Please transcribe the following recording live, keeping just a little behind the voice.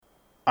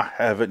I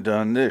haven't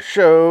done this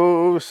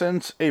show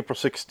since April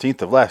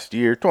 16th of last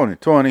year,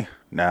 2020.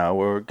 Now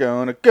we're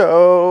gonna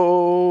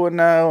go, and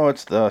now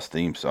it's the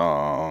theme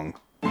song.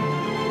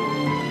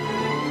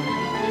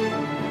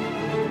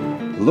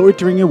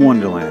 Loitering in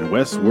Wonderland,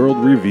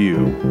 Westworld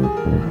Review.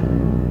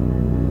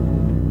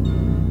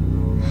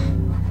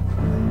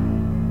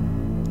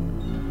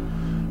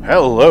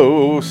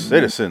 Hello,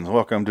 citizens.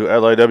 Welcome to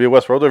LIW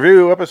Westworld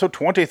Review, episode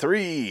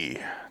 23.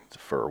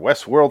 For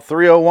Westworld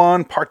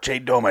 301, Parce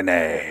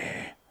Domine.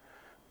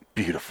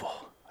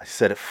 Beautiful. I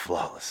said it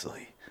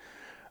flawlessly.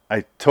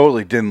 I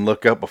totally didn't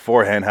look up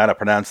beforehand how to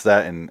pronounce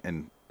that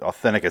in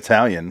authentic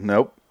Italian.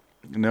 Nope,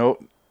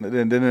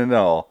 didn't at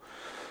all.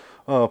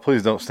 Oh,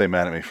 please don't stay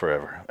mad at me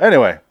forever.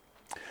 Anyway,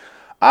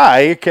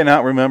 I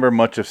cannot remember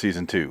much of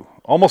Season 2.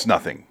 Almost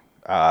nothing.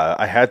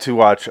 I had to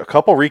watch a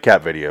couple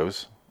recap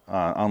videos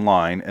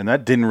online, and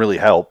that didn't really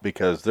help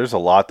because there's a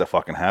lot that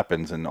fucking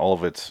happens, and all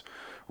of it's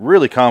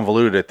really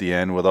convoluted at the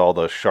end with all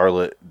the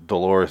Charlotte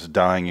Dolores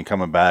dying and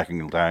coming back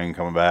and dying and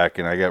coming back,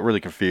 and I got really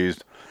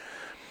confused.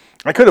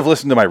 I could have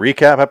listened to my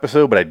recap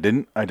episode, but I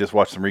didn't. I just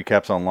watched some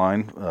recaps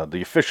online.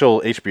 The official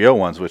HBO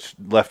ones, which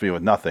left me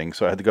with nothing,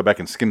 so I had to go back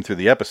and skim through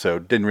the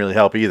episode. Didn't really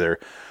help either.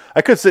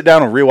 I could sit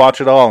down and rewatch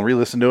it all and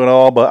re-listen to it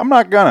all, but I'm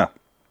not gonna.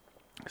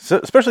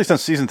 So, especially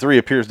since Season 3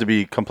 appears to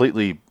be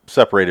completely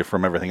separated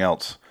from everything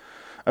else.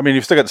 I mean,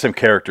 you've still got the same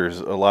characters,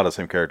 a lot of the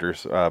same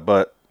characters,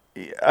 but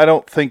I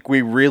don't think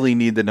we really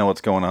need to know what's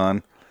going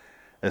on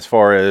as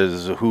far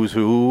as who's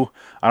who.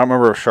 I don't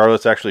remember if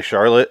Charlotte's actually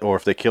Charlotte or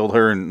if they killed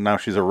her and now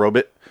she's a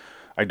robot.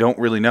 I don't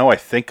really know. I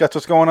think that's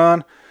what's going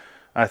on.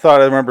 I thought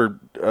I remember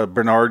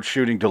Bernard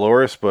shooting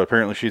Dolores, but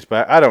apparently she's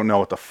back. I don't know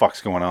what the fuck's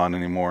going on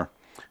anymore.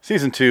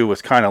 Season 2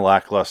 was kind of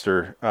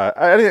lackluster.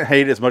 I didn't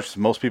hate it as much as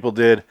most people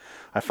did.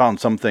 I found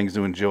some things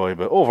to enjoy,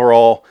 but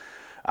overall,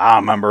 I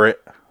remember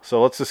it.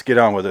 So let's just get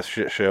on with this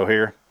shit show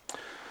here.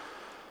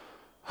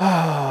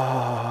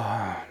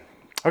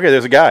 Okay,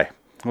 there's a guy.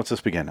 Let's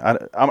just begin.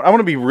 I'm going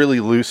to be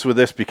really loose with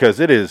this because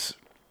there's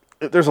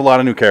a lot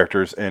of new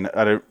characters, and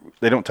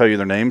they don't tell you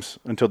their names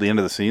until the end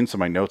of the scene, so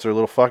my notes are a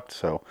little fucked.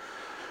 So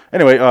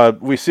anyway,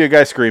 we see a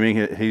guy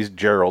screaming. He's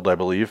Gerald, I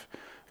believe.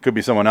 Could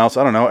be someone else.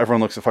 I don't know.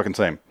 Everyone looks the fucking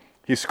same.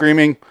 He's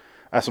screaming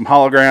at some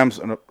holograms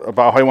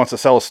about how he wants to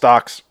sell his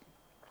stocks.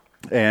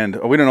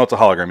 And we don't know it's a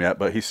hologram yet,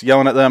 but he's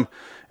yelling at them,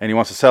 and he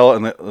wants to sell it,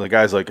 and the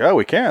guy's like, oh,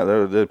 we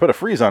can't. They put a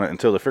freeze on it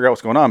until they figure out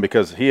what's going on,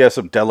 because he has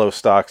some Delos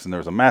stocks, and there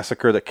was a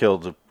massacre that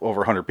killed over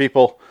 100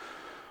 people,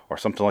 or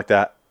something like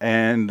that,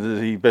 and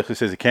he basically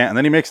says he can't, and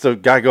then he makes the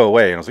guy go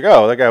away, and I was like,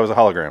 oh, that guy was a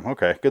hologram.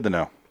 Okay, good to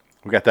know.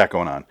 We got that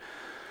going on.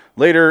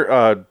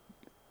 Later,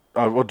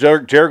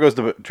 Gerald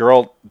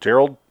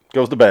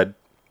goes to bed.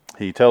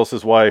 He tells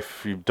his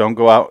wife, you don't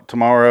go out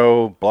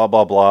tomorrow, blah,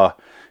 blah, blah.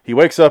 He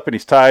wakes up, and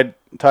he's tied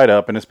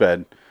up in his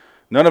bed.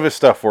 None of his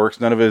stuff works.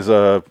 None of his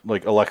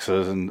like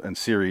Alexas and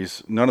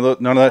Siris. None of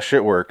that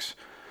shit works.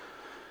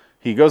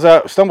 He goes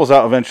out, stumbles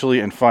out eventually,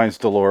 and finds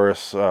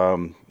Dolores.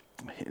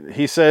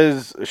 She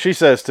says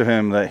to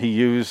him that he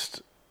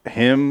used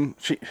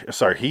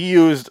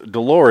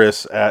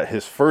Dolores at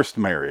his first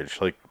marriage,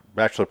 like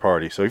bachelor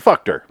party. So he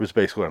fucked her. Was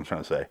basically what I'm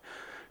trying to say.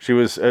 She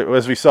was,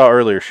 as we saw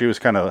earlier, she was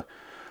kind of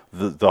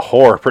the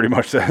whore, pretty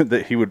much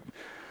that he would.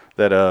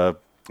 That I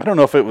don't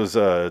know if it was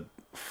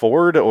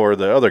Ford or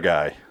the other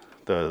guy.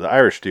 The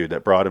Irish dude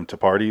that brought him to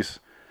parties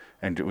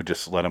and would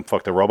just let him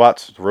fuck the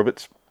robots.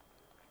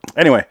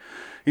 Anyway,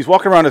 he's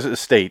walking around his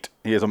estate.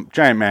 He has a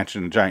giant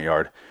mansion, a giant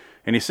yard.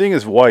 And he's seeing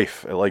his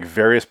wife at like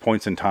various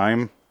points in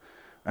time.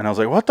 And I was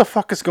like, what the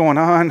fuck is going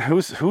on?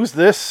 Who's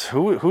this?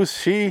 Who's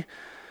she?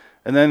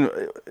 And then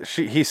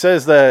he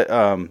says that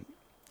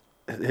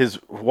his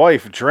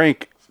wife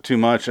drank too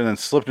much and then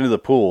slipped into the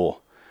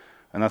pool.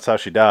 And that's how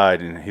she died.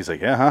 And he's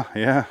like,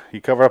 yeah.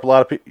 You cover up a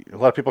lot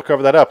of people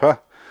cover that up, huh?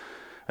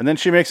 And then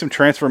she makes him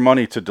transfer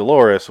money to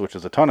Dolores, which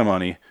is a ton of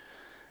money.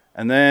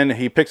 And then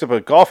he picks up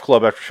a golf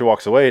club after she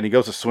walks away, and he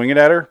goes to swing it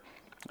at her.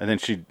 And then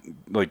she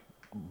like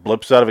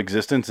blips out of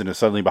existence and is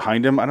suddenly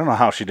behind him. I don't know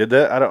how she did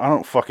that. I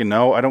don't fucking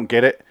know. I don't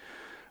get it.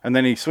 And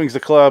then he swings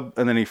the club,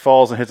 and then he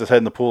falls and hits his head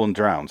in the pool and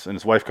drowns. And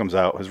his wife comes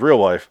out, his real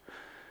wife,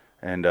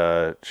 and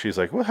she's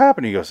like, "What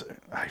happened?" He goes,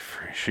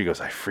 She goes,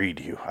 "I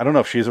freed you." I don't know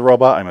if she's a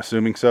robot. I'm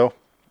assuming so.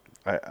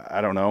 I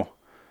don't know.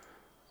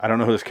 I don't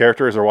know who this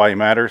character is or why he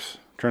matters.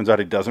 Turns out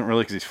he doesn't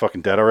really because he's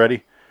fucking dead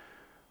already.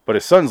 But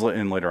his son's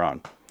in later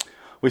on.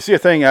 We see a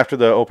thing after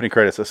the opening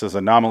credits that says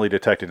anomaly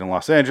detected in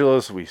Los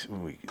Angeles. We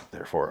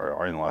therefore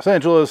are in Los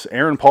Angeles.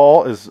 Aaron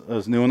Paul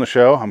is new on the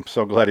show. I'm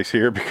so glad he's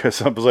here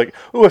because I was like,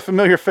 ooh, a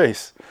familiar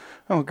face.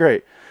 Oh,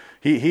 great.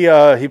 He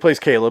plays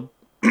Caleb.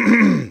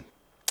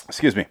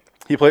 Excuse me.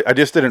 I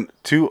just did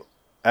 2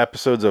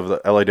 episodes of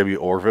the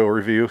LIW Orville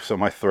review, so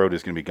my throat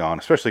is going to be gone,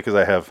 especially because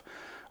I have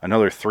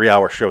another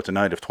 3-hour show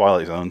tonight of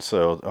Twilight Zone,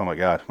 so, oh my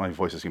god, my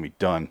voice is going to be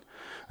done.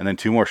 And then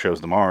 2 more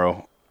shows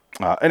tomorrow.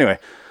 Anyway,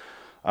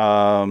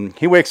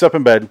 he wakes up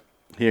in bed.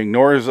 He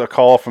ignores a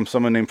call from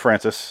someone named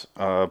Francis.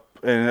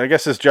 And I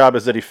guess his job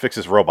is that he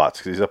fixes robots,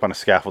 because he's up on a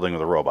scaffolding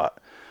with a robot.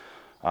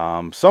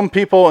 Some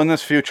people in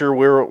this future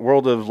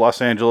world of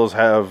Los Angeles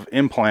have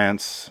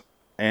implants,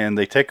 and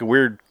they take a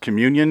weird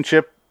communion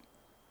chip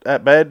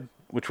at bed,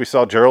 which we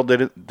saw Gerald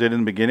did in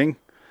the beginning.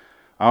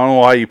 I don't know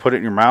why you put it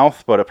in your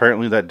mouth, but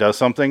apparently that does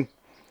something.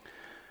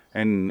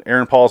 And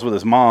Aaron Paul's with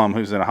his mom,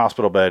 who's in a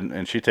hospital bed,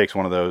 and she takes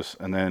one of those,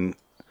 and then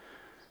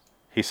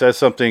he says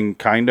something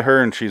kind to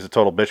her, and she's a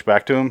total bitch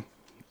back to him.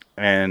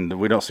 And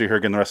we don't see her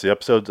again the rest of the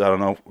episodes. I don't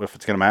know if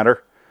it's going to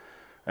matter.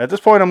 At this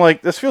point, I'm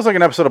like, this feels like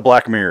an episode of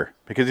Black Mirror,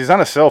 because he's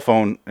on a cell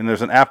phone, and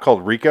there's an app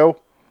called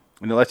Rico,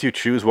 and it lets you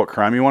choose what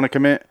crime you want to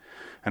commit.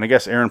 And I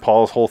guess Aaron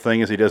Paul's whole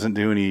thing is he doesn't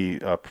do any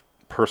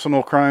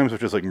personal crimes,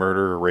 which is like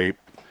murder or rape.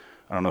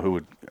 I don't know who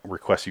would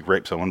request you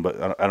rape someone,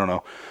 but I don't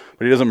know.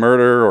 But he doesn't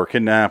murder or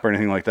kidnap or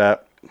anything like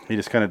that. He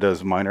just kind of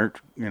does minor,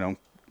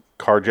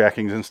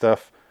 carjackings and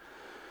stuff.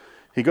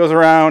 He goes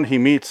around, he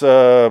meets,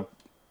 I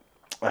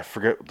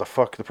forget what the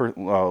fuck,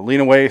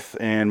 Lena Waithe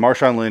and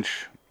Marshawn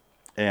Lynch,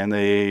 and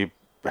they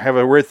have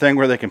a weird thing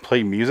where they can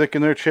play music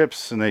in their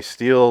chips, and they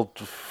steal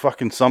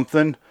fucking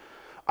something.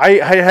 I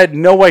had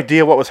no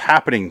idea what was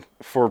happening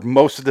for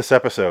most of this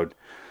episode.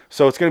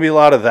 So it's going to be a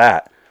lot of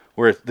that,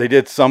 where they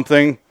did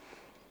something.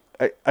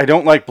 I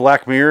don't like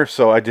Black Mirror,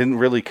 so I didn't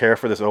really care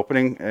for this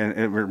opening, and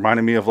it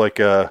reminded me of like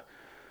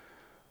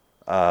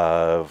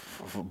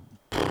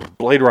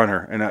Blade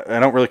Runner, and I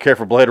don't really care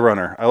for Blade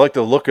Runner. I like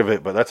the look of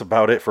it, but that's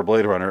about it for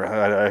Blade Runner.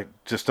 I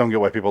just don't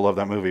get why people love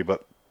that movie.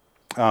 But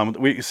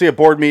we see a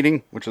board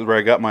meeting, which is where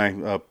I got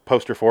my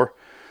poster for,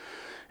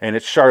 and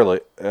it's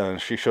Charlotte.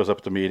 She shows up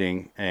at the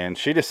meeting, and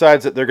she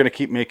decides that they're going to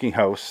keep making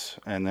house,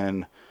 and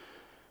then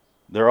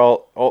they're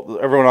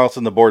everyone else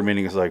in the board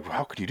meeting is like,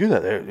 how could you do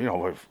that?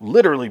 We've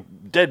literally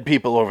dead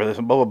people over this,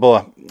 and blah,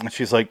 blah, blah. And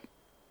she's like,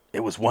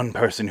 it was one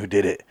person who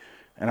did it.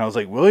 And I was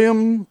like,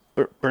 William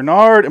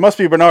Bernard? It must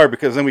be Bernard,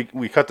 because then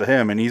we cut to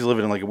him, and he's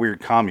living in like a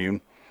weird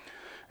commune,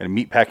 a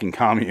meatpacking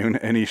commune,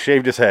 and he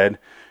shaved his head.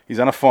 He's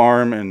on a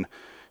farm, and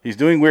he's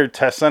doing weird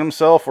tests on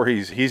himself, where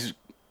he's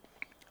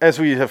as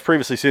we have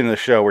previously seen in the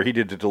show, where he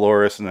did to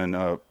Dolores, and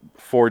then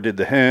Ford did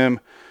to him.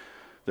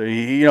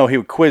 He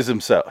would quiz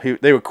himself.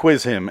 They would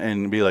quiz him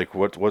and be like,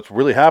 what's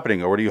really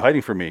happening, or what are you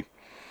hiding from me?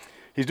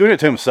 He's doing it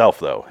to himself,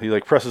 though. He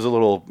like presses a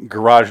little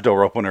garage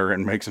door opener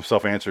and makes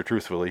himself answer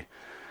truthfully.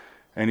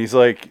 And he's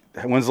like,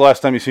 when's the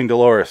last time you seen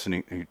Dolores?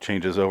 And he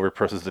changes over,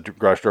 presses the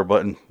garage door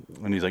button,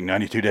 and he's like,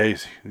 92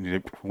 days. And he's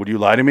like, would you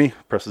lie to me?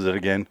 Presses it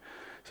again.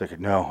 He's like,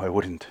 no, I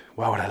wouldn't.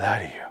 Why would I lie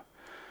to you?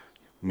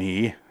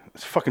 Me?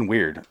 It's fucking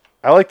weird.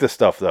 I like this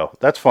stuff, though.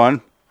 That's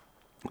fun.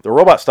 The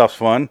robot stuff's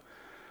fun.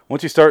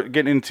 Once you start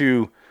getting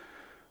into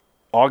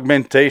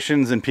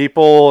augmentations and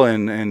people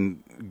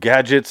and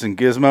gadgets and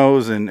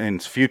gizmos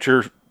and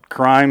future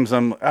crimes,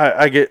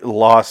 I get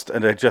lost,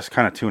 and I just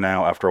kind of tune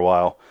out after a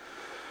while.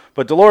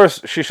 But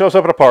Dolores, she shows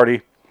up at a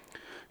party.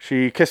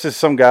 She kisses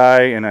some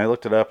guy, and I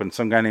looked it up, and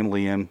some guy named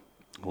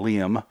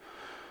Liam.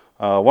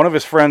 One of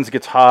his friends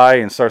gets high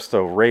and starts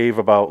to rave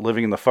about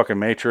living in the fucking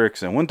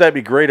Matrix. And wouldn't that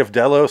be great if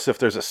Delos, if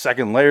there's a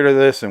second layer to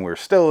this, and we're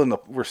still in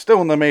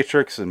the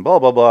Matrix, and blah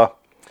blah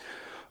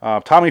blah.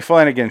 Tommy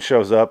Flanagan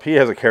shows up. He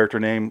has a character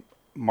name,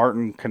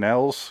 Martin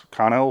Connells.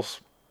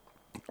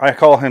 I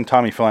call him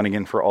Tommy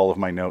Flanagan for all of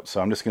my notes,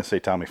 so I'm just going to say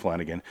Tommy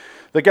Flanagan.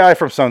 The guy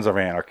from Sons of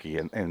Anarchy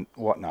and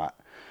whatnot.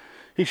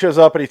 He shows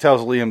up and he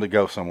tells Liam to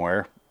go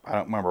somewhere. I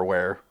don't remember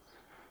where.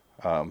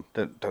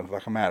 Doesn't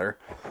fucking matter.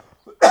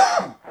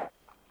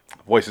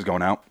 Voice is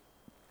going out.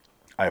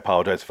 I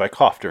apologize if I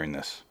cough during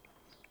this.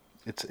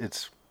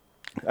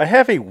 I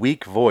have a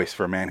weak voice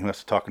for a man who has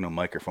to talk into a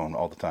microphone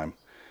all the time.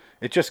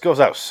 It just goes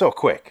out so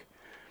quick.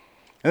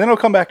 And then it'll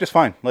come back just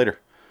fine later.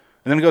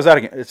 And then it goes out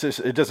again.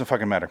 It doesn't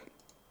fucking matter.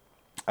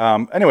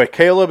 Anyway,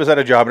 Caleb is at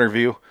a job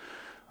interview.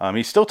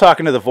 He's still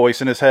talking to the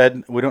voice in his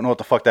head. We don't know what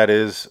the fuck that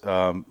is.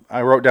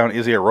 I wrote down,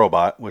 is he a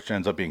robot? Which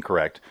ends up being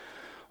correct.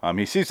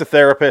 He sees the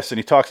therapist, and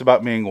he talks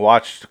about being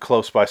watched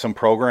close by some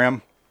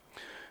program.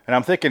 And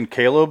I'm thinking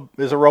Caleb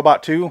is a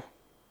robot too.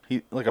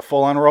 He like a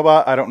full-on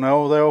robot. I don't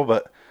know, though.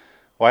 But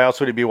why else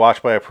would he be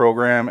watched by a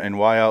program? And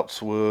why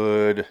else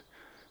would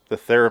the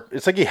therapist...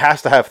 It's like he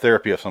has to have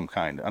therapy of some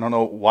kind. I don't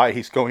know why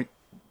he's going...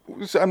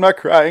 I'm not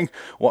crying.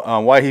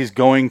 Why he's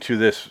going to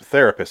this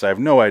therapist. I have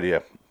no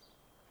idea.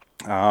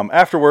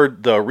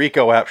 Afterward, the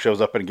Rico app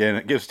shows up again.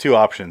 It gives two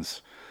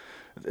options.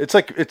 It's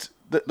like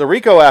the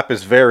Rico app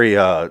is very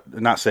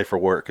not safe for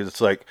work, because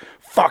it's like,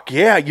 fuck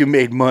yeah, you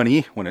made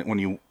money when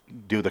you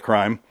do the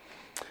crime.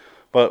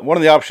 But one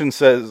of the options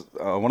says,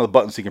 one of the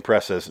buttons you can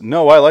press says,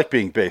 no, I like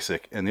being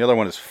basic, and the other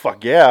one is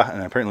fuck yeah,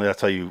 and apparently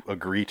that's how you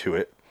agree to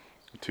it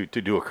to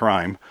do a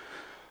crime.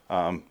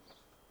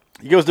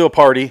 He goes to a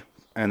party,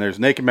 and there's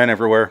naked men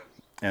everywhere.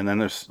 And then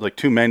there's like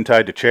two men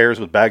tied to chairs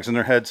with bags in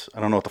their heads.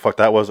 I don't know what the fuck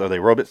that was. Are they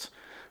robots?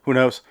 Who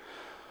knows?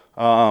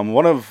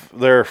 One of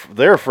their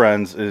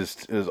friends is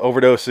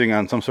overdosing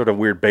on some sort of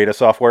weird beta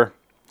software.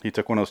 He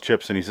took one of those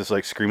chips and he's just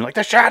like screaming like,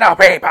 the shadow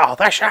people,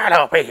 the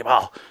shadow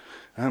people.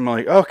 And I'm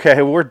like,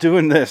 okay, we're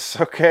doing this.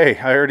 Okay,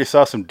 I already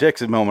saw some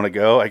dicks a moment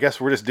ago. I guess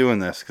we're just doing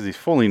this because he's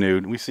fully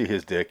nude. We see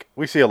his dick.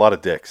 We see a lot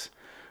of dicks.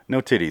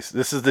 No titties.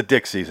 This is the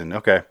dick season.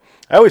 Okay.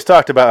 I always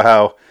talked about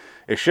how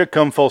it should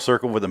come full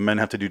circle where the men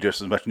have to do just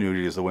as much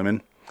nudity as the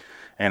women.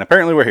 And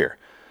apparently we're here.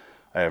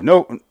 I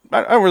don't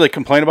really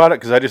complain about it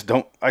because I just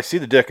don't, I see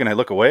the dick and I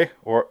look away,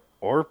 or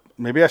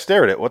maybe I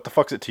stare at it. What the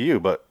fuck's it to you?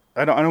 But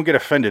I don't get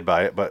offended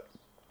by it, but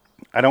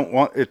I don't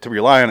want it to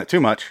rely on it too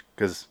much,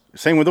 because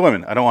same with the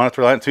women. I don't want it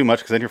to rely on it too much,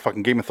 because then you're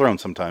fucking Game of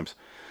Thrones sometimes.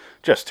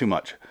 Just too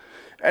much.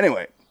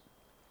 Anyway,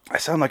 I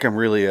sound like I'm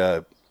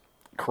really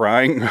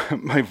crying.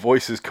 My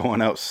voice is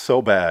going out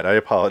so bad. I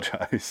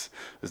apologize.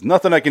 There's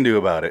nothing I can do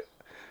about it.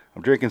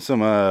 I'm drinking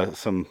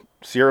some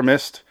Sierra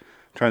Mist,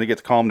 trying to get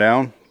to calm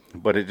down,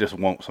 but it just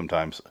won't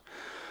sometimes.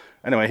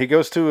 Anyway, he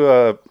goes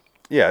to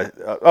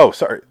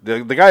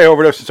the guy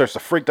overdoses and starts to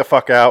freak the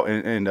fuck out,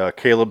 and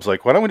Caleb's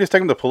like, why don't we just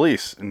take him to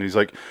police? And he's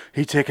like,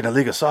 he's taking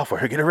illegal software,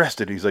 he'll get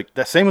arrested. And he's like,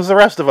 that's same as the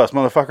rest of us,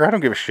 motherfucker. I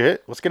don't give a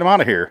shit. Let's get him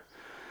out of here.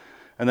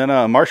 And then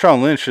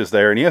Marshawn Lynch is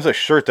there, and he has a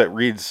shirt that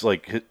reads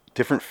like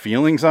different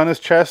feelings on his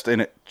chest,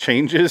 and it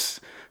changes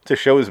to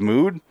show his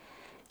mood,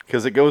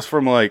 because it goes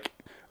from like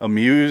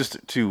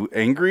amused to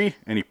angry,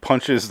 and he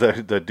punches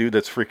the dude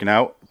that's freaking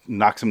out,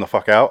 knocks him the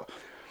fuck out.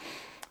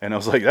 And I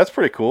was like, that's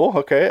pretty cool.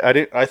 Okay.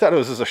 I thought it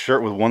was just a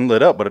shirt with one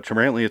lid up, but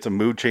apparently it's a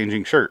mood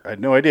changing shirt. I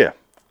had no idea.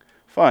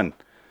 Fun.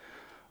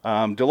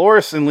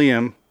 Dolores and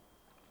Liam,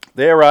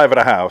 they arrive at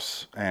a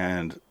house,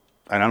 and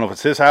I don't know if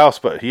it's his house,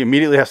 but he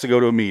immediately has to go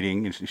to a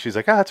meeting. And she's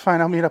like, that's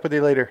fine. I'll meet up with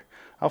you later.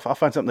 I'll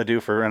find something to do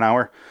for an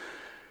hour.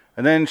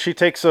 And then she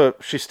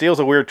steals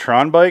a weird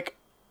Tron bike,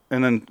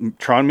 and then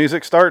Tron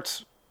music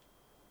starts.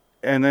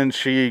 And then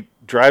she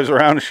drives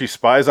around and she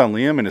spies on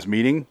Liam in his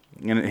meeting.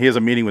 And he has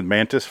a meeting with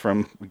Mantis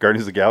from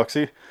Guardians of the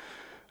Galaxy.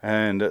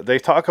 And they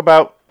talk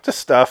about just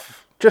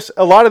stuff. Just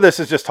a lot of this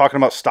is just talking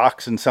about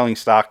stocks and selling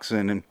stocks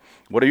and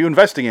what are you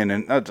investing in?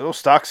 And those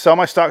stocks, sell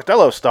my stock,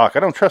 Delos stock.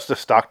 I don't trust this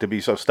stock to be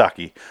so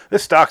stocky.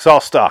 This stock's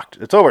all stocked.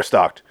 It's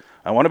overstocked.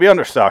 I want to be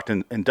understocked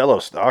in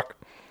Delos stock.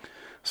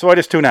 So I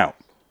just tune out.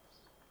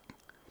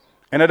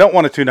 And I don't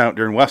want to tune out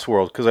during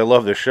Westworld because I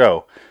love this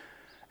show.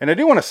 And I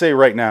do want to say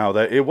right now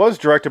that it was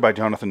directed by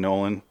Jonathan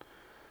Nolan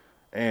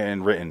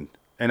and written.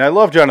 And I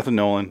love Jonathan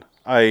Nolan.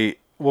 I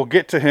will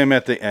get to him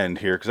at the end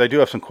here because I do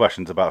have some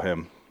questions about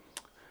him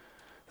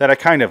that I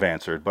kind of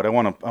answered, but I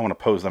want to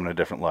pose them in a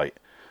different light.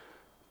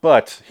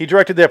 But he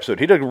directed the episode.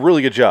 He did a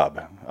really good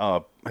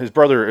job. His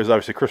brother is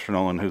obviously Christopher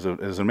Nolan, who's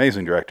an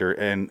amazing director,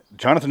 and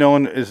Jonathan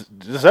Nolan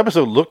this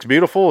episode looks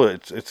beautiful.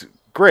 It's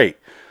great.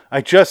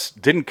 I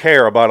just didn't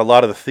care about a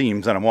lot of the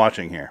themes that I'm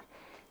watching here.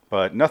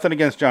 But nothing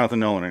against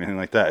Jonathan Nolan or anything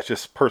like that. It's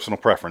just personal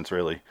preference,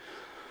 really.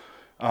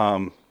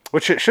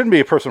 Which it shouldn't be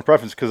a personal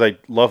preference because I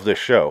love this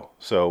show.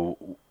 So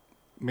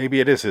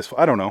maybe it is his.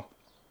 I don't know.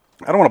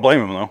 I don't want to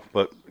blame him, though.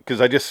 But because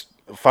I just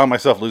found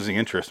myself losing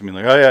interest. I mean,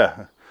 like, oh,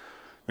 yeah.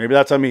 Maybe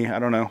that's on me. I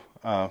don't know.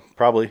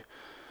 Probably.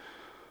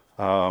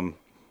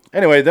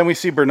 Anyway, then we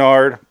see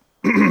Bernard.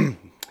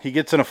 He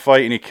gets in a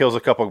fight and he kills a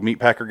couple of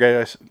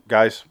meatpacker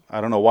guys.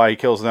 I don't know why he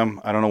kills them.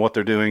 I don't know what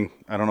they're doing.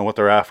 I don't know what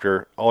they're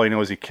after. All I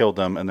know is he killed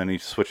them, and then he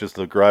switches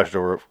the garage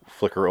door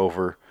flicker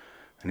over,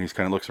 and he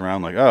kind of looks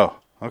around like, oh,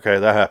 okay,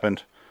 that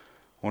happened.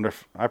 Wonder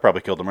if I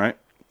probably killed him, right?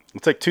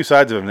 It's like two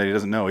sides of him that he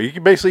doesn't know. He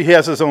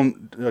has his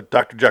own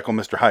Dr. Jekyll,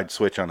 Mr. Hyde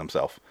switch on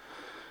himself,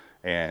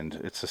 and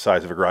it's the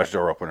size of a garage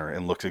door opener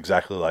and looks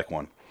exactly like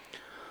one.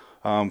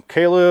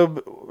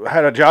 Caleb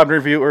had a job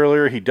interview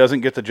earlier. He doesn't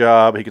get the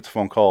job. He gets a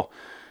phone call.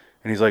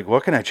 And he's like,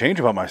 what can I change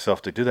about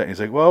myself to do that? And he's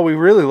like, well, we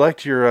really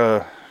liked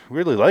you.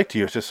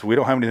 It's just we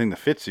don't have anything that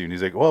fits you. And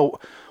he's like, well,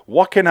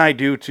 what can I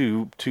do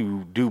to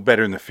do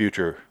better in the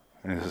future?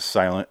 And it's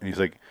silent. And he's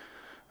like,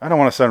 I don't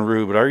want to sound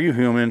rude, but are you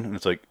human? And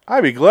it's like,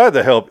 I'd be glad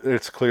to help.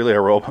 It's clearly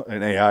a robot,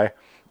 an AI.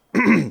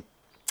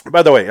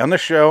 By the way, on this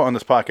show, on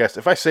this podcast,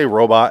 if I say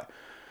robot,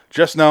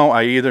 just know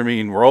I either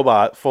mean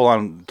robot,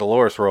 full-on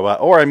Dolores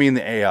robot, or I mean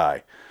the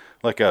AI,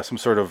 like some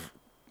sort of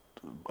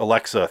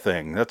Alexa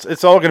thing.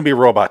 It's all going to be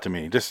robot to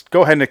me. Just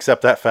go ahead and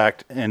accept that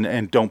fact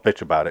and don't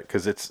bitch about it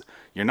because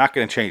you're not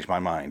going to change my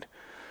mind.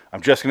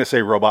 I'm just going to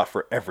say robot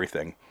for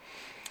everything.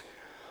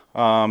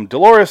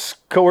 Dolores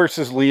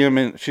coerces Liam,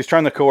 and she's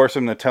trying to coerce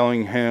him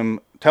into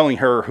telling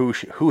her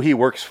who he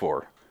works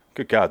for.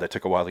 Good God, that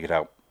took a while to get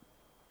out.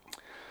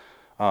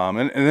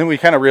 And then we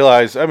kind of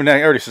realize, I mean,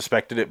 I already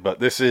suspected it, but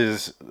this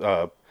is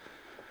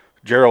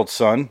Gerald's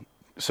son.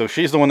 So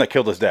she's the one that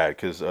killed his dad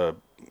because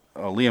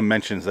Liam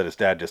mentions that his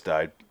dad just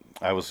died.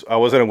 I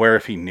wasn't aware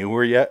if he knew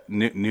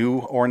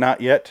or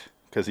not yet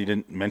because he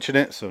didn't mention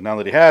it. So now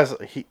that he has,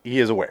 he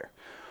is aware.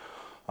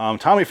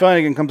 Tommy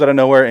Flanagan comes out of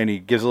nowhere and he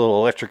gives a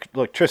little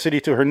electricity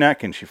to her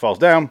neck and she falls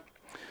down.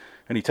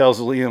 And he tells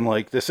Liam,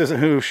 like, this isn't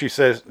who she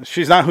says.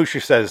 She's not who she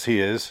says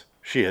he is.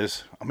 She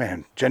is. Oh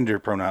man, gender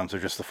pronouns are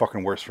just the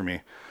fucking worst for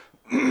me.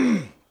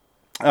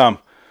 I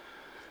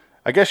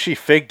guess she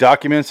faked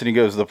documents and he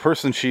goes, the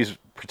person she's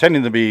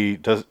pretending to be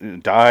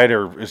died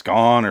or is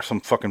gone or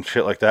some fucking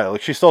shit like that.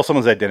 Like she stole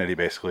someone's identity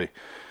basically.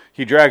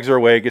 He drags her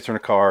away, gets her in a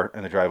car,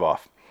 and they drive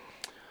off.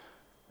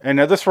 And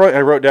now this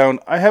I wrote down,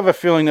 I have a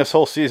feeling this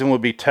whole season will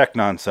be tech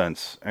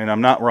nonsense, and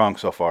I'm not wrong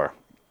so far.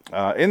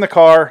 In the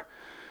car,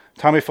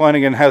 Tommy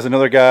Flanagan has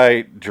another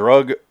guy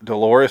drug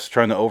Dolores,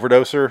 trying to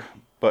overdose her,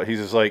 but he's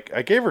just like,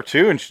 I gave her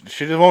 2 and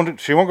she just won't.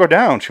 She won't go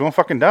down. She won't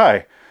fucking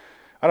die.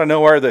 Out of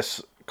nowhere,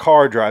 this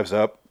car drives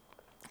up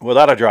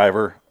without a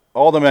driver.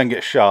 All the men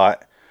get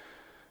shot,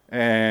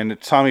 and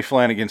Tommy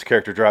Flanagan's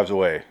character drives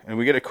away. And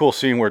we get a cool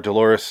scene where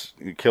Dolores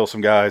kills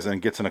some guys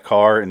and gets in a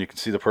car, and you can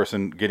see the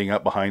person getting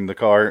up behind the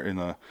car it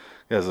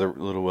has a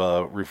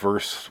little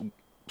reverse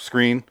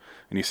screen,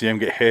 and you see him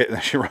get hit, and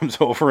then she runs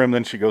over him,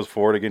 then she goes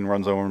forward again and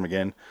runs over him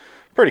again.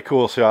 Pretty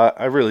cool shot.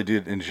 I really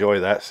did enjoy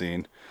that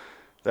scene.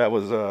 That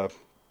was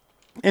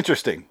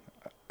interesting.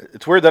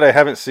 It's weird that I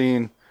haven't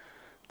seen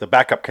the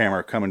backup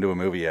camera come into a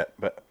movie yet,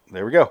 but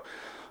there we go.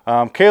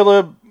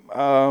 Caleb,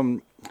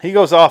 he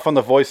goes off on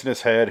the voice in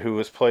his head, who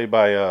was played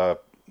by,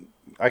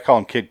 I call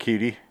him Kid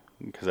Cutie,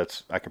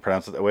 because I can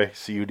pronounce it that way,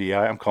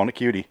 C-U-D-I. I'm calling it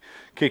Cutie.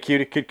 Kid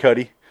Cutie, Kid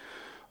Cudi.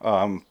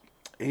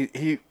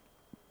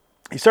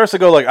 He starts to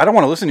go like, I don't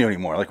want to listen to you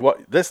anymore. Like, what?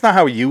 That's not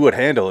how you would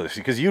handle this,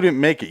 because you didn't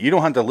make it. You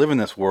don't have to live in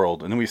this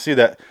world. And then we see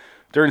that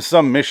during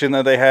some mission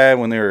that they had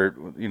when they were,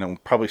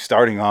 probably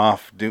starting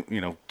off,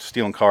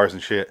 stealing cars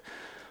and shit.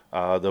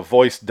 The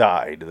voice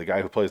died. The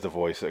guy who plays the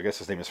voice, I guess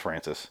his name is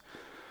Francis.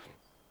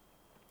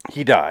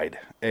 He died,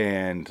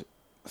 and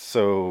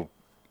so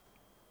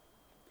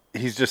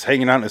he's just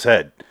hanging out in his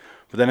head.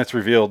 But then it's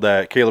revealed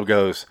that Caleb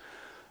goes,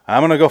 I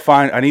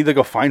need to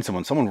go find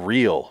someone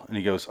real. And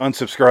he goes,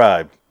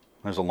 unsubscribe.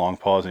 There's a long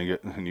pause,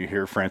 and you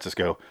hear Francis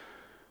go,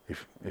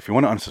 if you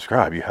want to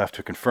unsubscribe, you have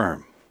to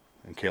confirm.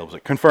 And Caleb's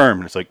like, confirm.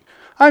 And it's like,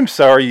 I'm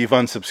sorry, you've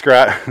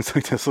unsubscribed. It's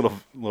like this little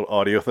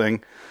audio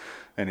thing,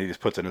 and he just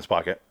puts it in his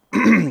pocket.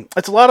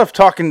 It's a lot of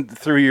talking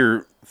through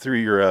your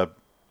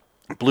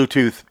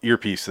Bluetooth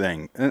earpiece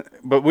thing,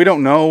 but we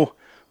don't know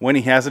when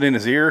he has it in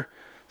his ear,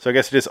 so I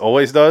guess he just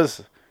always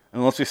does,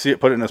 unless we see it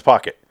put it in his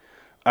pocket.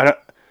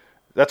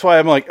 That's why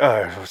I'm like,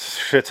 oh,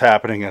 shit's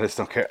happening. I just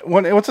don't care.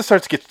 Once it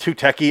starts to get too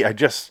techie, I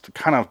just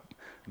kind of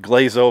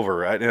glaze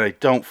over, and I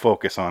don't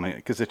focus on it,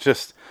 because it's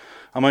just,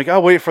 I'm like,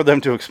 I'll wait for them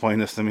to explain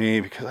this to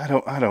me, because I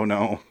don't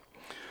know.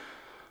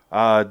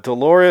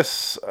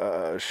 Dolores,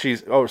 we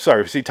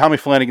see Tommy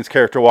Flanagan's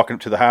character walking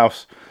up to the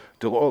house.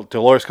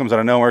 Dolores comes out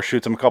of nowhere,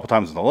 shoots him a couple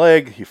times in the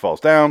leg. He falls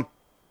down.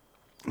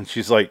 And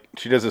she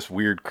does this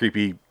weird,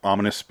 creepy,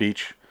 ominous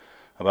speech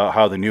about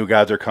how the new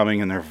gods are coming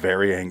and they're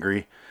very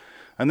angry.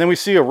 And then we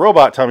see a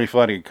robot Tommy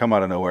Flanagan come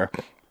out of nowhere,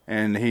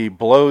 and he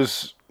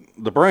blows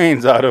the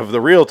brains out of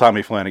the real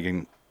Tommy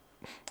Flanagan,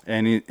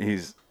 and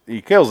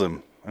he kills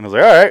him. And I was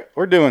like, all right,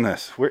 we're doing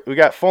this. We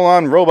got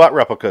full-on robot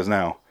replicas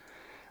now.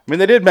 I mean,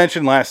 they did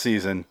mention last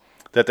season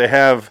that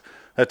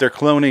they're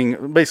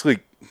cloning, basically,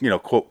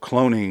 quote,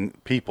 cloning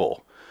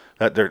people.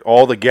 That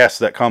all the guests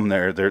that come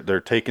there,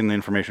 they're taking the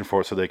information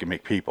for it so they can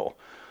make people.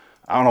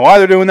 I don't know why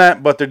they're doing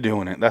that, but they're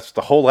doing it. That's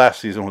the whole last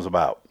season was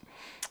about.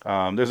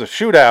 There's a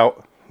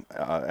shootout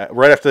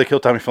right after they kill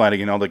Tommy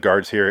Flanagan. All the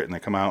guards hear it and they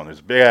come out, and there's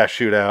a big ass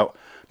shootout.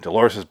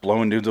 Dolores is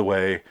blowing dudes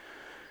away.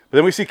 But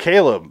then we see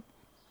Caleb,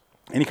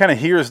 and he kind of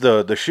hears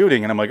the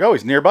shooting, and I'm like, oh,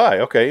 he's nearby.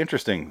 Okay,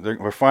 interesting.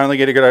 We're finally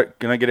going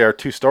to get our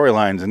 2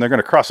 storylines, and they're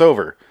going to cross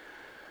over.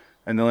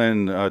 And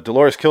then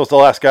Dolores kills the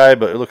last guy,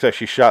 but it looks like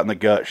she's shot in the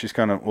gut. She's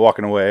kind of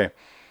walking away.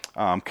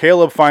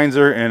 Caleb finds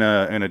her in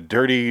a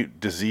dirty,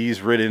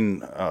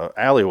 disease-ridden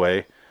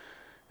alleyway,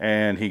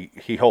 and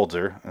he holds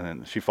her. And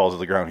then she falls to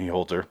the ground. He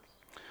holds her.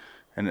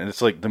 And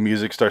it's like the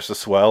music starts to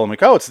swell. I'm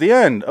like, oh, it's the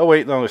end. Oh,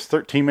 wait, no, there's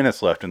 13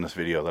 minutes left in this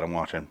video that I'm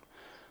watching. And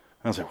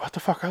I was like, what the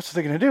fuck else are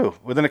they going to do?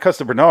 Well, then it cuts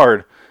to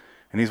Bernard,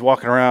 and he's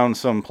walking around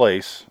some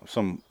place.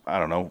 I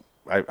don't know.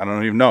 I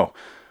don't even know.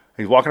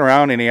 He's walking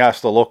around, and he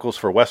asks the locals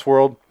for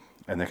Westworld.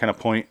 And they kind of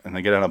point, and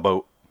they get on a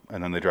boat,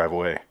 and then they drive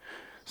away.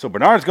 So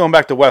Bernard's going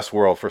back to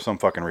Westworld for some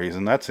fucking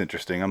reason. That's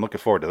interesting. I'm looking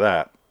forward to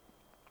that.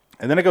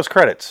 And then it goes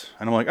credits.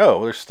 And I'm like,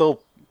 oh, there's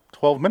still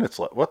 12 minutes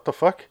left. What the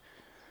fuck?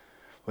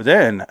 But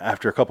then,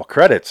 after a couple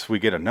credits, we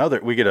get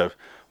a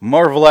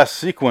Marvel-esque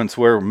sequence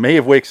where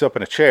Maeve wakes up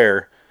in a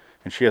chair,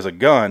 and she has a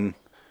gun,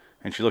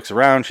 and she looks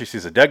around. She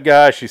sees a dead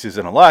guy. She sees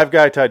an alive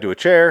guy tied to a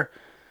chair.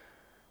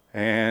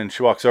 And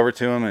she walks over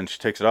to him, and she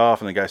takes it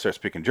off, and the guy starts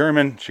speaking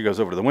German. She goes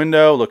over to the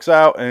window, looks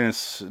out, and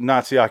it's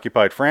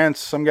Nazi-occupied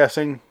France, I'm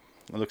guessing.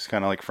 It looks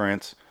kind of like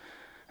France.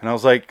 And I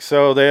was like,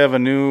 so they have a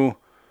new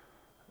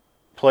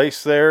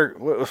place there?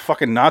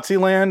 Fucking Nazi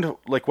land?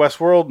 Like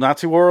Westworld?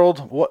 Nazi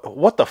world?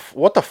 What the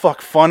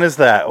fuck fun is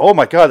that? Oh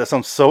my god, that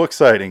sounds so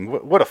exciting.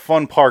 What a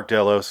fun park,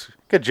 Delos.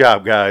 Good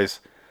job, guys.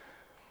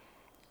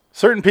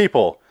 Certain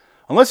people...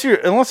 Unless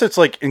it's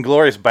like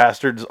Inglourious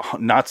Bastards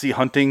Nazi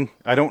hunting,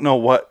 I don't know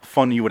what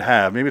fun you would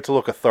have. Maybe it's a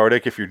little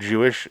cathartic if you're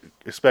Jewish,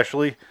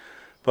 especially.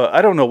 But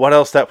I don't know what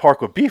else that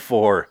park would be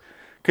for.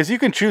 Because you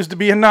can choose to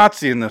be a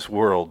Nazi in this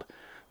world.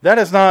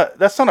 That's not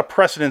a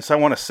precedence I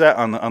want to set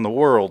on the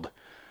world.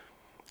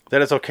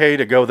 That it's okay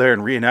to go there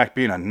and reenact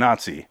being a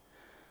Nazi.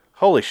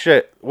 Holy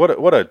shit! What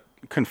a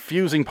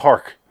confusing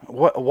park.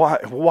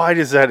 Why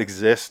does that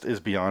exist is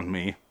beyond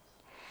me.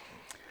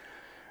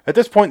 At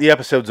this point, the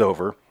episode's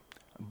over.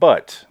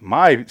 But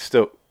my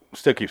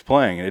still keeps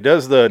playing. And it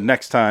does the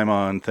next time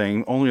on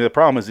thing. Only the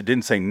problem is it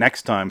didn't say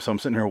next time. So I'm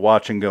sitting here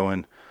watching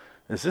going,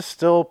 is this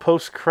still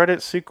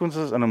post-credit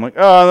sequences? And I'm like,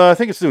 oh, no, I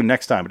think it's doing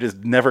next time. It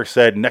just never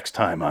said next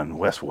time on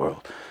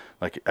Westworld.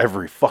 Like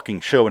every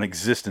fucking show in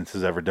existence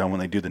has ever done when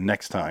they do the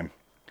next time.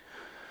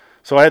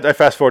 So I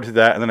fast forward to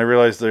that, and then I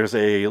realized there's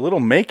a little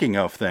making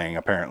of thing,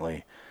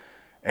 apparently.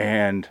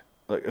 And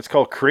it's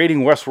called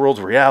Creating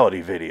Westworld's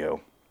Reality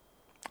video.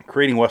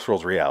 Creating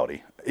Westworld's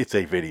Reality. It's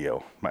a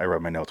video. I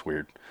wrote my notes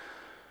weird.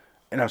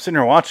 And I'm sitting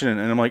there watching it,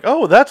 and I'm like,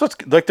 oh, that's what's...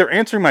 Like, they're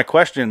answering my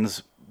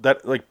questions,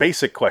 that like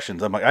basic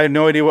questions. I'm like, I had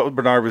no idea what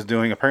Bernard was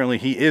doing. Apparently,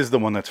 he is the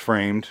one that's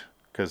framed,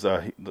 because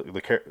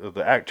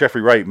the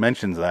Jeffrey Wright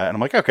mentions that. And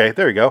I'm like, okay,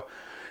 there you go.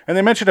 And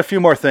they mentioned a few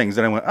more things,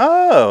 and I went,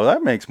 oh,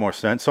 that makes more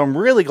sense. So I'm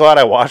really glad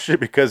I watched it,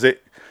 because I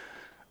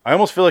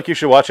almost feel like you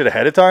should watch it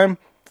ahead of time,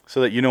 so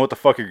that you know what the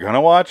fuck you're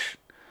gonna watch.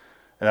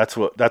 And that's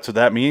what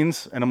that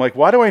means. And I'm like,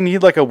 why do I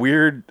need like a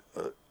weird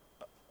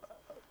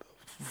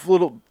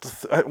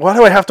why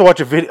do I have to watch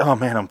a video? Oh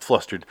man, I'm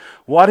flustered.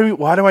 Why do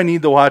I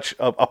need to watch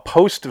a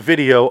post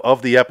video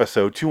of the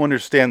episode to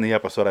understand the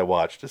episode I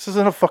watched? This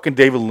isn't a fucking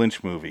David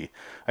Lynch movie.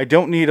 I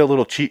don't need a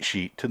little cheat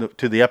sheet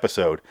to the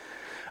episode.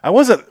 I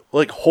wasn't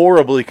like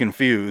horribly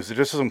confused. There's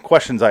just some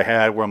questions I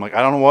had where I'm like,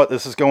 I don't know what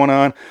this is going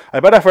on. I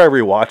bet if I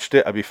rewatched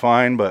it, I'd be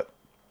fine, but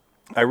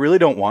I really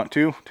don't want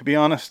to be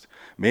honest.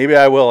 Maybe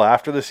I will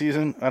after the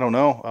season. I don't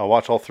know. I'll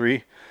watch all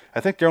 3. I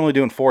think they're only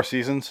doing 4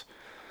 seasons.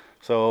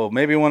 So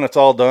maybe when it's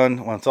all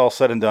done, when it's all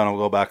said and done, I'll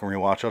go back and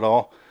rewatch it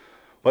all.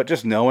 But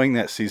just knowing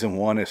that season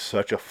 1 is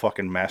such a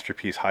fucking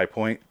masterpiece high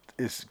point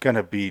is going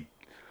to be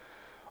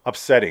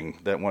upsetting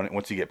that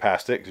once you get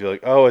past it. Because you're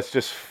like, oh, it's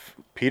just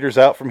Peter's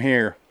out from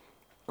here.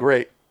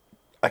 Great.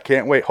 I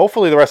can't wait.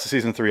 Hopefully the rest of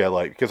season 3 I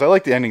like, because I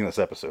like the ending of this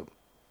episode.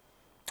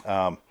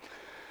 But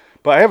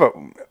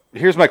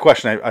here's my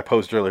question I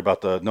posed earlier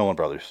about the Nolan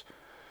brothers.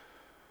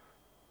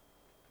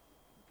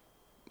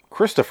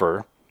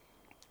 Christopher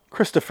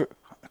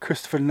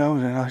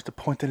Nolan, I like to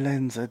point the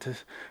lens at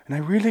this, and I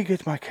really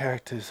get my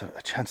characters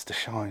a chance to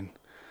shine.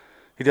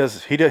 He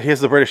has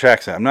the British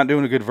accent. I'm not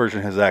doing a good version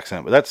of his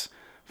accent, but that's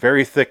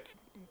very thick.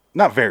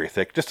 Not very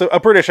thick, just a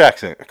British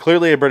accent.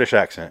 Clearly a British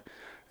accent.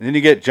 And then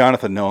you get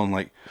Jonathan Nolan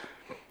like,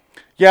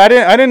 yeah, I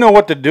didn't know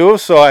what to do,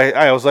 so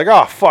I was like,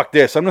 oh, fuck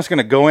this. I'm just going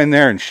to go in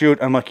there and shoot.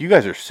 I'm like, you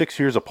guys are 6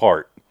 years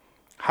apart.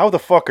 How the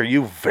fuck are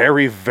you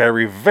very,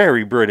 very,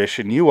 very British,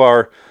 and you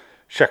are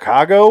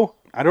Chicago?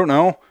 I don't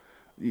know.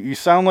 You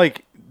sound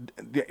like...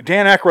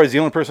 Dan Aykroyd is the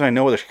only person I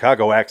know with a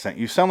Chicago accent.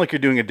 You sound like you're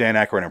doing a Dan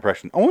Aykroyd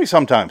impression. Only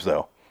sometimes,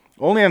 though.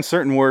 Only on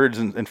certain words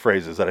and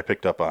phrases that I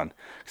picked up on.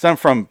 Because I'm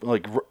from,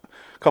 like,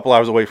 a couple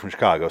hours away from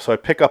Chicago, so I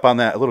pick up on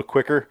that a little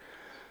quicker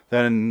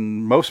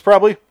than most,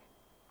 probably.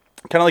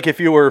 Kind of like if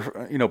you were,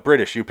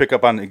 British, you pick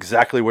up on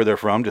exactly where they're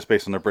from just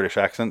based on their British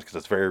accent because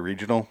it's very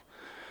regional.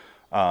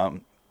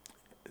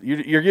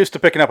 You're used to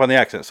picking up on the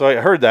accent. So I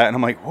heard that and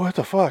I'm like, what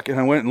the fuck? And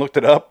I went and looked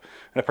it up.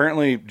 And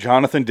apparently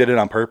Jonathan did it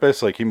on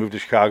purpose. Like he moved to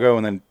Chicago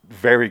and then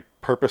very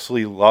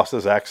purposely lost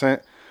his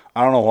accent.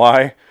 I don't know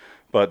why,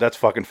 but that's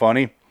fucking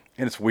funny.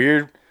 And it's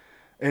weird.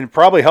 And it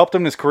probably helped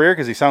him in his career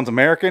because he sounds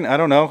American. I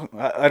don't know.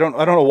 I don't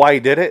know why he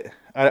did it.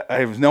 I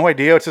have no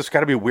idea. It's just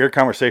got to be a weird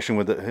conversation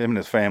with him and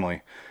his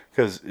family.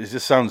 Because it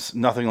just sounds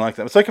nothing like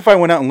that. It's like if I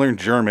went out and learned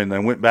German,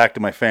 then went back to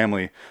my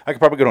family. I could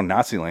probably go to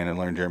Nazi land and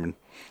learn German.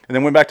 And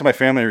then went back to my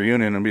family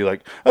reunion and be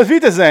like, "Auf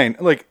Wiedersehen."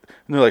 Like,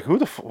 and they're like,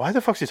 why the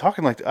fuck's he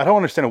talking like that? I don't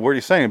understand a word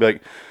he's saying. And be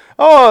like,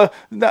 oh,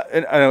 and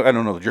I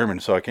don't know the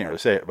German, so I can't really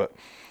say it. But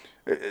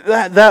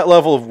that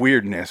level of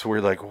weirdness where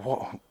like,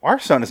 whoa, our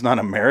son is not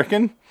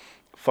American.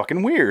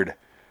 Fucking weird.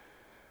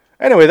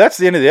 Anyway, that's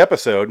the end of the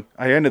episode.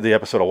 I ended the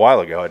episode a while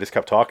ago. I just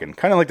kept talking.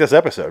 Kind of like this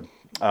episode.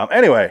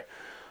 Anyway.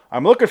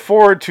 I'm looking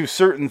forward to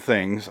certain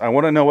things. I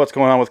want to know what's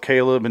going on with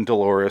Caleb and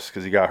Dolores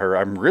because he got her.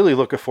 I'm really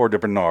looking forward to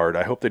Bernard.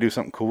 I hope they do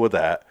something cool with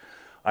that.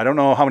 I don't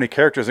know how many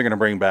characters they're going to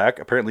bring back.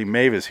 Apparently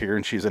Maeve is here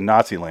and she's in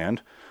Nazi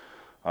land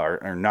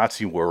or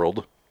Nazi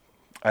world.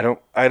 I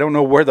don't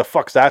know where the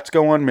fuck's that's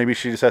going. Maybe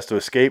she just has to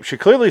escape. She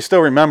clearly still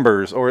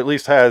remembers, or at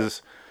least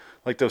has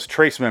like those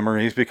trace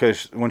memories,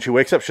 because when she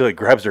wakes up, she like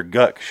grabs her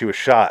gut 'cause she was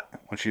shot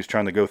when she was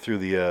trying to go through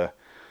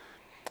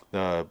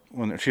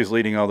when she was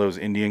leading all those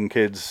Indian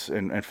kids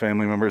and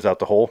family members out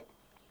the hole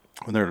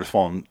when they were just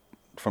falling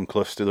from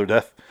cliffs to their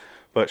death.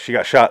 But she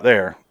got shot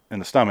there in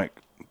the stomach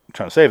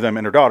trying to save them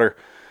and her daughter.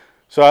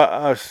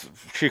 So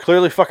she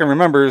clearly fucking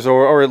remembers,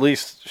 or at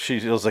least she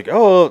feels like,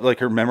 oh, like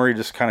her memory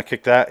just kind of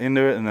kicked that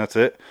into it, and that's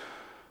it.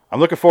 I'm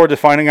looking forward to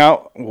finding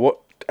out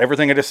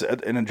everything I just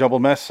said in a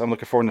jumbled mess. I'm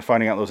looking forward to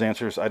finding out those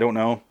answers. I don't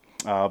know.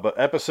 But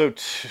episode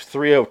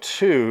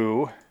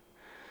 302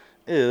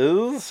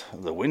 is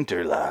The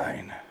Winter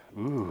Line.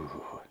 Ooh.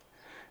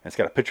 And it's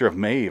got a picture of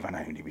Maeve on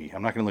IMDb.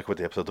 I'm not going to look what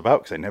the episode's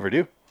about because I never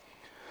do.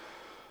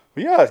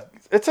 But yeah,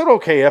 it's an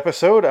okay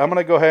episode. I'm going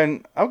to go ahead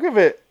and I'll give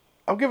it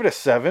a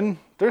 7.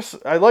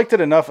 I liked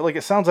it enough. Like,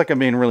 it sounds like I'm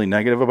being really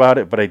negative about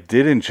it, but I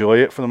did enjoy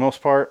it for the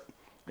most part.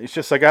 It's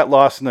just I got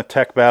lost in the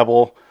tech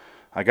babble.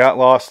 I got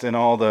lost in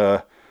all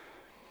the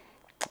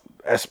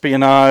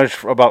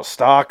espionage about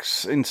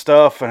stocks and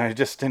stuff, and I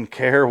just didn't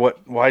care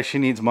why she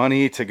needs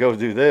money to go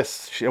do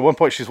this. At one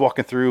point, she's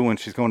walking through when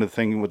she's going to the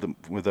thing with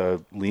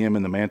Liam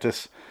and the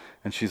Mantis,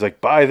 and she's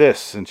like, "Buy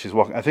this," and she's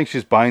walking. I think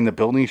she's buying the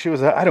building she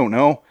was at. I don't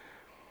know.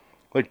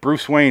 Like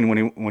Bruce Wayne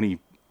when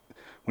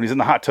he's in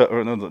the hot tub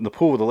or in the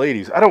pool with the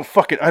ladies. I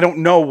don't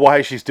know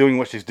why she's doing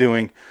what she's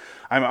doing.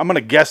 I'm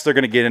gonna guess they're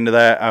gonna get into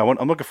that.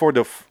 I'm looking forward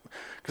to.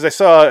 Because I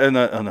saw in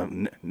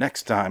the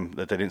next time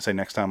that they didn't say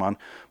next time on,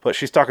 but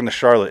she's talking to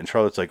Charlotte, and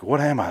Charlotte's like, "What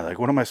am I like?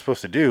 What am I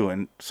supposed to do?"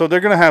 And so they're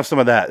gonna have some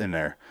of that in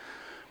there.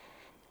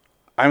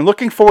 I'm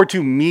looking forward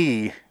to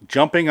me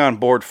jumping on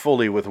board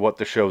fully with what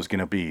the show is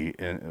gonna be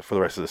for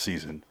the rest of the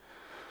season.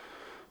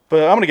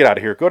 But I'm gonna get out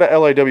of here. Go to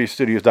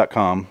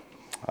lawstudios.com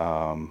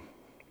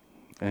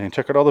and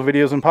check out all the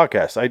videos and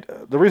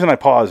podcasts. The reason I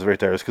paused right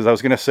there is because I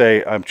was gonna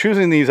say I'm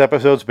choosing these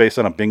episodes based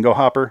on a bingo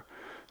hopper.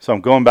 So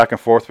I'm going back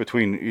and forth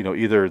between,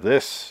 either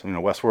this,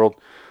 Westworld,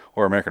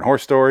 or American Horror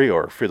Story,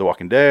 or Fear the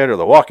Walking Dead, or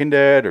The Walking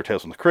Dead, or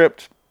Tales from the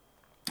Crypt,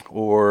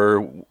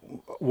 or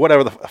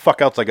whatever the fuck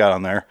else I got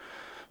on there.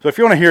 So if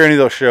you want to hear any of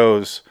those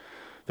shows,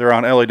 they're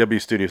on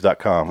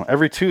lawstudios.com.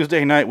 Every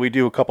Tuesday night we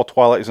do a couple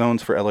Twilight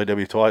Zones for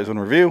LAW Twilight Zone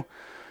Review.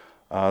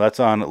 That's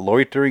on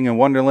Loitering in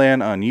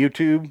Wonderland on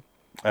YouTube.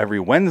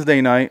 Every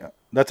Wednesday night,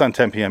 that's on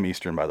 10 p.m.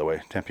 Eastern, by the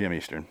way, 10 p.m.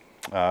 Eastern.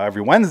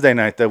 Every Wednesday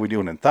night, though, we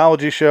do an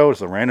anthology show. It's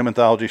a random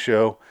anthology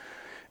show.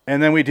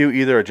 And then we do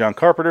either a John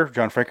Carpenter,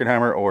 John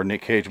Frankenheimer, or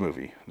Nick Cage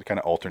movie. It kind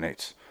of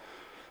alternates.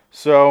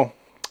 So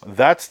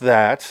that's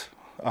that.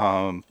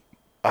 I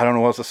don't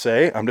know what else to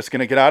say. I'm just going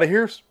to get out of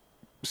here.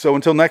 So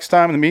until next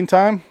time, in the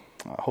meantime,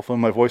 hopefully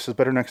my voice is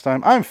better next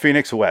time. I'm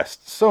Phoenix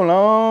West. So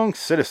long,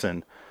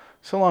 Citizen.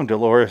 So long,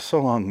 Dolores.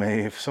 So long,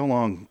 Maeve. So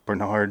long,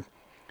 Bernard.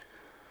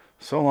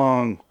 So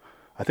long.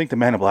 I think the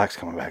Man in Black's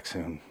coming back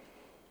soon.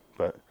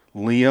 But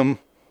Liam,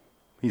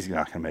 he's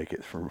not going to make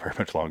it for very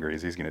much longer.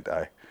 He's going to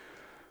die.